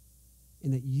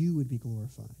and that you would be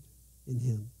glorified in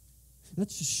him.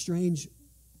 That's a strange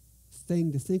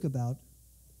thing to think about,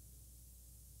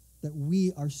 that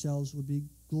we ourselves would be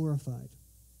glorified.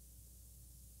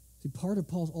 See, part of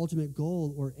Paul's ultimate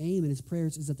goal or aim in his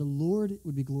prayers is that the Lord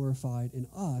would be glorified in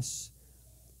us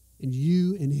and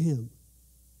you in him.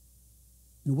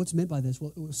 And what's meant by this?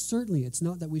 Well, certainly it's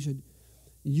not that we should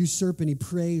usurp any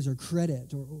praise or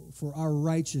credit or for our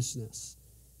righteousness,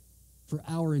 for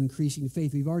our increasing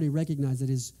faith. We've already recognized that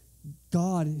it is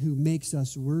God who makes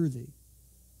us worthy.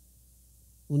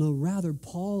 Well, no, rather,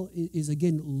 Paul is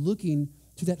again looking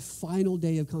to that final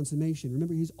day of consummation.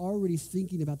 Remember, he's already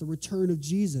thinking about the return of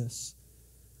Jesus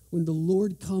when the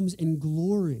Lord comes in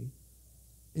glory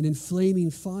and in flaming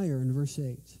fire in verse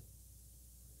 8.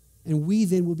 And we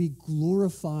then will be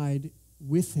glorified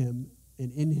with him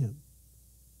and in him.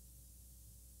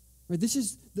 Right, this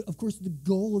is, of course, the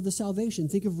goal of the salvation.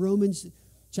 Think of Romans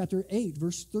chapter 8,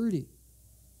 verse 30.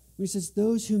 When he says,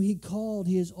 those whom he called,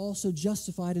 he has also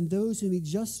justified, and those whom he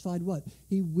justified, what?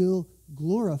 He will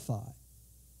glorify.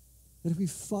 That if we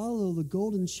follow the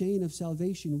golden chain of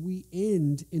salvation, we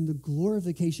end in the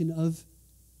glorification of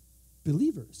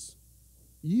believers.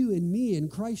 You and me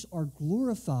and Christ are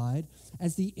glorified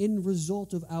as the end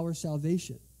result of our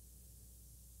salvation.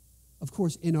 Of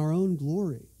course, in our own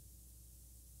glory,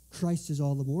 Christ is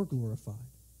all the more glorified.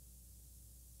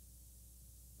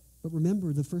 But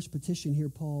remember, the first petition here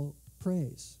Paul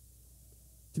prays,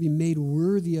 to be made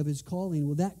worthy of his calling.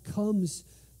 Well, that comes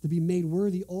to be made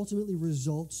worthy ultimately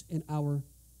results in our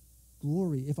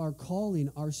glory. If our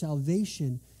calling, our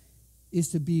salvation is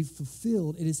to be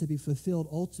fulfilled, it is to be fulfilled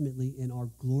ultimately in our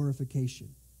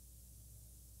glorification.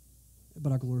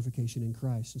 But our glorification in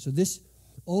Christ. And so this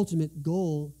ultimate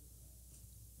goal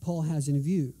Paul has in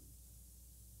view.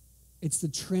 It's the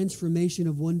transformation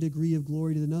of one degree of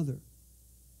glory to another.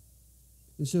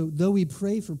 And so though we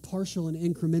pray for partial and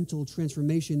incremental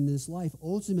transformation in this life,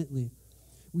 ultimately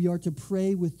we are to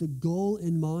pray with the goal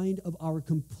in mind of our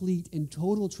complete and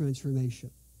total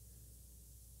transformation.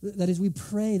 That is, we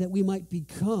pray that we might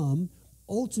become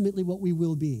ultimately what we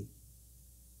will be.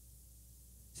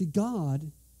 See,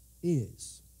 God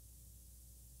is.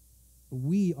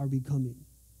 We are becoming.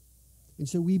 And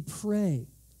so we pray,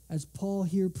 as Paul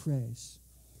here prays,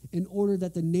 in order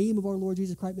that the name of our Lord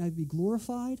Jesus Christ might be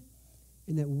glorified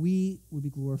and that we would be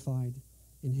glorified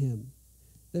in him.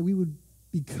 That we would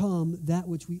become that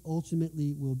which we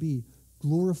ultimately will be,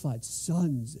 glorified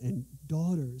sons and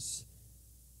daughters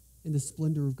in the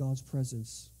splendor of God's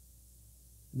presence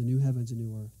in the new heavens and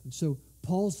new earth. And so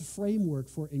Paul's framework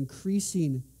for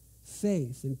increasing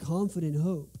faith and confident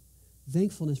hope,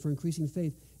 thankfulness for increasing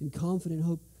faith and confident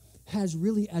hope, has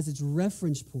really as its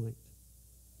reference point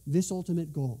this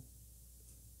ultimate goal,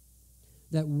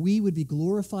 that we would be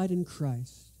glorified in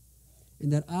Christ,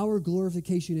 and that our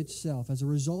glorification itself, as a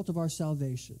result of our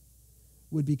salvation,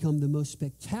 would become the most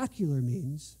spectacular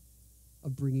means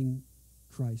of bringing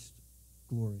Christ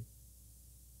glory.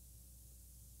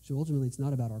 So ultimately, it's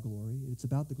not about our glory. It's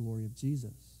about the glory of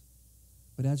Jesus.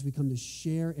 But as we come to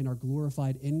share in our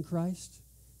glorified in Christ,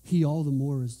 he all the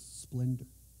more is splendor.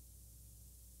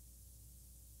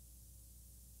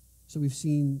 So we've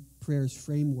seen prayer's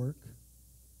framework,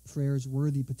 prayer's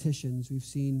worthy petitions. We've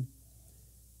seen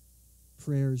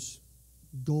prayer's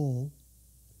goal.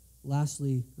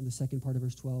 Lastly, in the second part of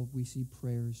verse 12, we see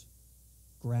prayer's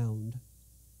ground.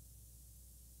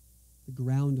 The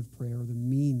ground of prayer, or the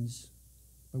means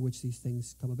by which these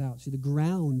things come about. See, the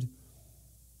ground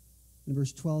in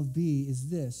verse 12b is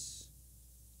this.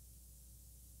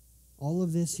 All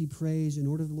of this he prays in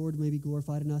order the Lord may be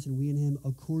glorified in us and we in him,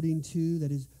 according to,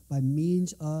 that is, by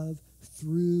means of,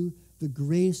 through the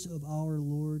grace of our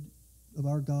Lord, of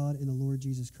our God and the Lord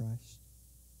Jesus Christ.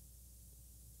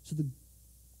 So the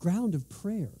ground of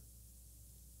prayer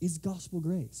is gospel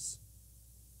grace.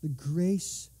 The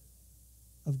grace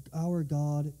of our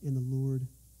God and the Lord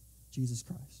Jesus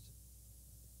Christ.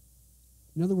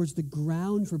 In other words, the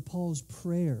ground for Paul's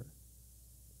prayer,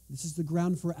 this is the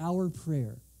ground for our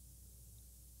prayer,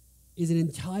 is an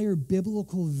entire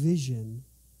biblical vision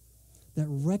that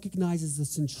recognizes the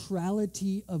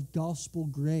centrality of gospel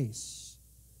grace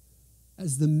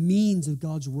as the means of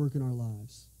God's work in our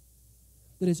lives.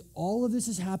 That is, all of this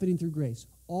is happening through grace.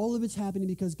 All of it's happening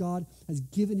because God has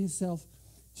given himself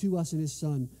to us in his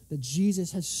Son. That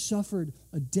Jesus has suffered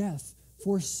a death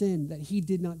for sin that he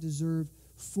did not deserve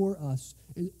for us.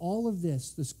 And all of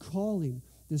this calling,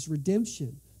 this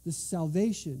redemption, this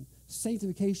salvation,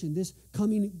 sanctification, this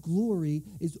coming glory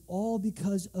is all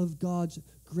because of God's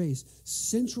grace.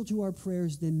 Central to our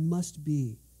prayers then must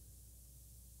be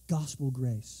gospel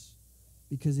grace,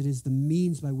 because it is the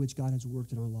means by which God has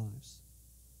worked in our lives.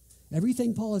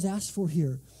 Everything Paul has asked for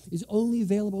here is only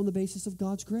available on the basis of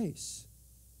God's grace.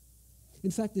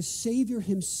 In fact, the Savior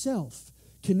himself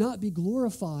cannot be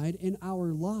glorified in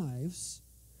our lives,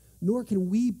 nor can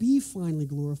we be finally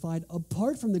glorified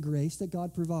apart from the grace that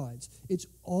God provides. It's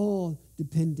all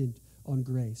dependent on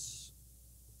grace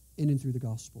in and through the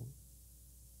gospel.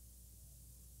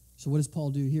 So what does Paul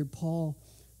do here? Paul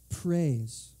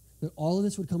prays that all of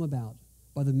this would come about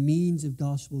by the means of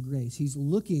gospel grace. He's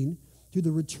looking to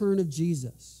the return of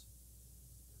Jesus.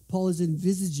 Paul is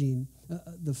envisaging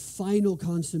the final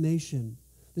consummation,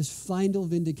 this final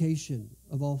vindication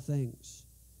of all things.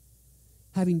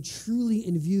 Having truly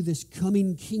in view this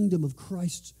coming kingdom of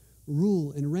Christ's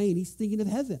rule and reign, he's thinking of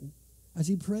heaven as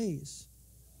he prays.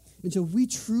 And so if we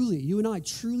truly, you and I,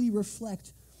 truly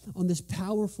reflect on this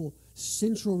powerful,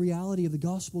 central reality of the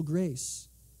gospel grace,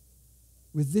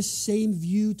 with this same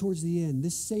view towards the end,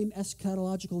 this same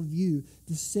eschatological view,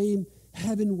 the same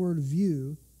heavenward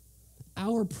view,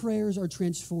 our prayers are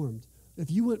transformed. If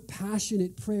you want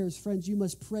passionate prayers, friends, you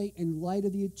must pray in light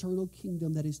of the eternal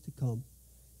kingdom that is to come.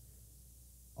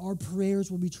 Our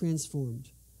prayers will be transformed.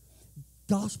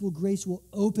 Gospel grace will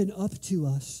open up to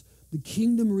us the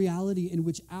kingdom reality in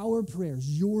which our prayers,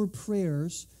 your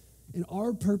prayers, and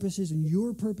our purposes and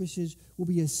your purposes will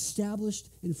be established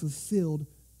and fulfilled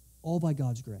all by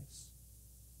God's grace.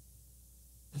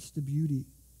 That's the beauty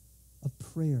of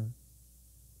prayer.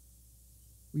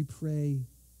 We pray,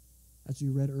 as we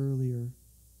read earlier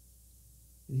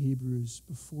in Hebrews,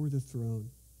 before the throne,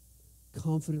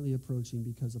 confidently approaching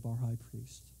because of our high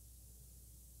priest.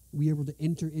 We are able to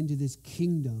enter into this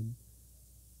kingdom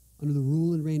under the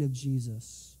rule and reign of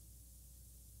Jesus,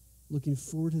 looking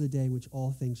forward to the day in which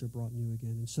all things are brought new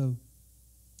again. And so,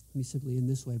 let me simply end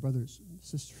this way, brothers and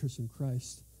sisters in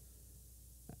Christ,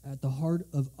 at the heart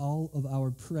of all of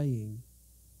our praying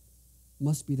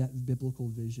must be that biblical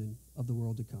vision of the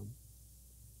world to come,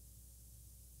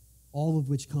 all of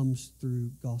which comes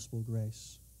through gospel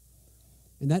grace.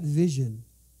 And that vision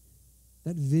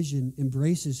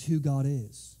embraces who God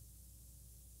is,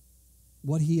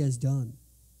 what he has done,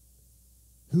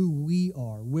 who we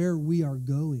are, where we are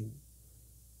going,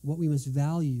 what we must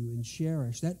value and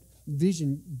cherish. That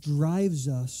vision drives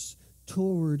us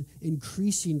toward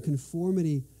increasing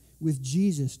conformity with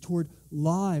Jesus, toward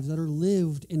lives that are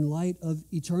lived in light of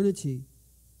eternity,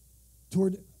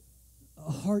 toward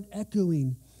a heart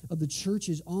echoing of the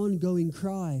church's ongoing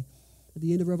cry at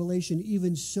the end of Revelation,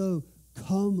 even so,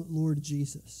 come, Lord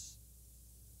Jesus.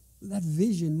 That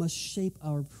vision must shape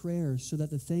our prayers so that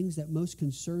the things that most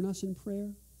concern us in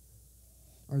prayer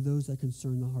are those that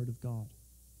concern the heart of God.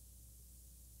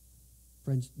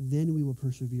 Friends, then we will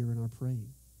persevere in our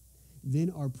praying.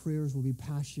 then our prayers will be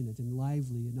passionate and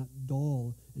lively and not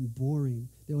dull and boring.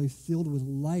 They will be filled with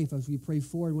life as we pray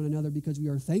for one another because we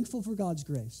are thankful for God's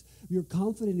grace. We are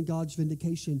confident in God's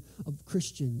vindication of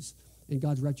Christians and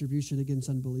God's retribution against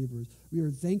unbelievers. We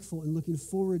are thankful and looking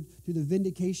forward to the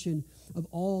vindication of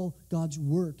all God's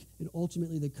work and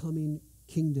ultimately the coming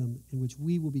kingdom in which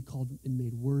we will be called and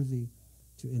made worthy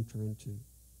to enter into.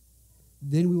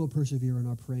 Then we will persevere in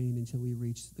our praying until we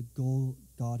reach the goal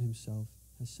God himself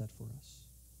has set for us.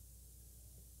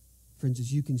 Friends,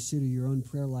 as you consider your own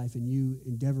prayer life and you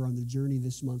endeavor on the journey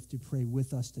this month to pray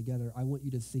with us together, I want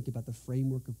you to think about the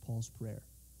framework of Paul's prayer.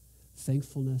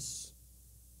 Thankfulness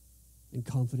and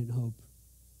confident hope,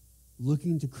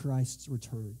 looking to Christ's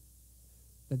return,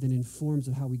 that then informs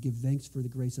of how we give thanks for the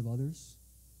grace of others,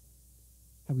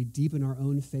 how we deepen our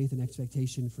own faith and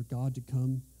expectation for God to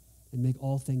come and make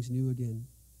all things new again,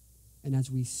 and as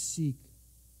we seek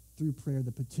through prayer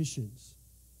the petitions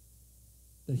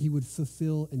that he would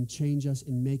fulfill and change us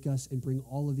and make us and bring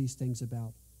all of these things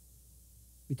about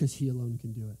because he alone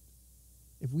can do it.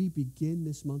 If we begin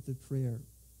this month of prayer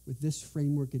with this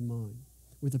framework in mind,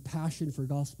 with a passion for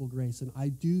gospel grace, and I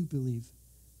do believe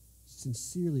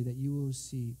sincerely that you will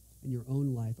see in your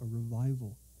own life a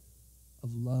revival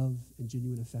of love and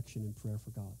genuine affection and prayer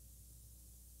for God.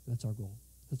 That's our goal.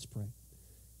 Let's pray.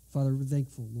 Father, we're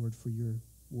thankful, Lord, for your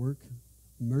work,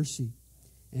 mercy,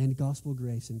 and gospel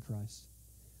grace in Christ.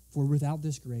 For without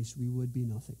this grace, we would be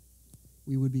nothing.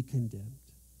 We would be condemned.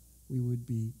 We would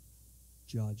be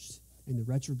judged. And the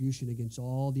retribution against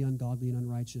all the ungodly and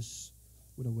unrighteous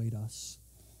would await us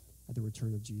at the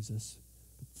return of Jesus.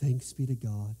 But thanks be to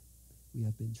God, we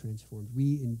have been transformed.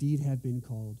 We indeed have been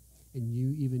called, and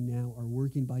you even now are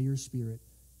working by your Spirit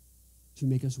to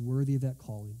make us worthy of that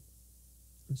calling.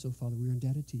 And so, Father, we're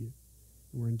indebted to you.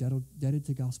 And we're indebted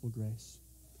to gospel grace.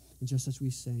 And just as we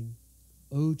sang,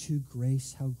 "Oh, to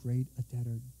grace, how great a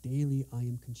debtor daily I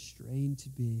am constrained to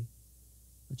be.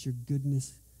 Let your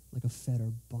goodness like a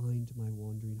fetter bind my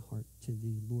wandering heart to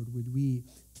thee." Lord, would we,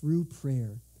 through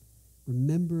prayer,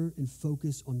 remember and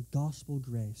focus on gospel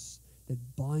grace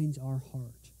that binds our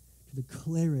heart to the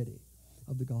clarity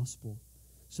of the gospel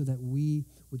so that we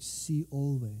would see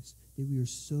always that we are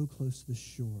so close to the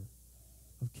shore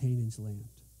of Canaan's land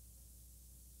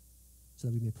so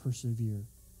that we may persevere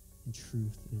in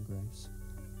truth and in grace.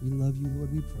 We love you,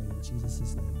 Lord, we pray in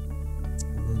Jesus' name.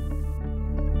 Amen.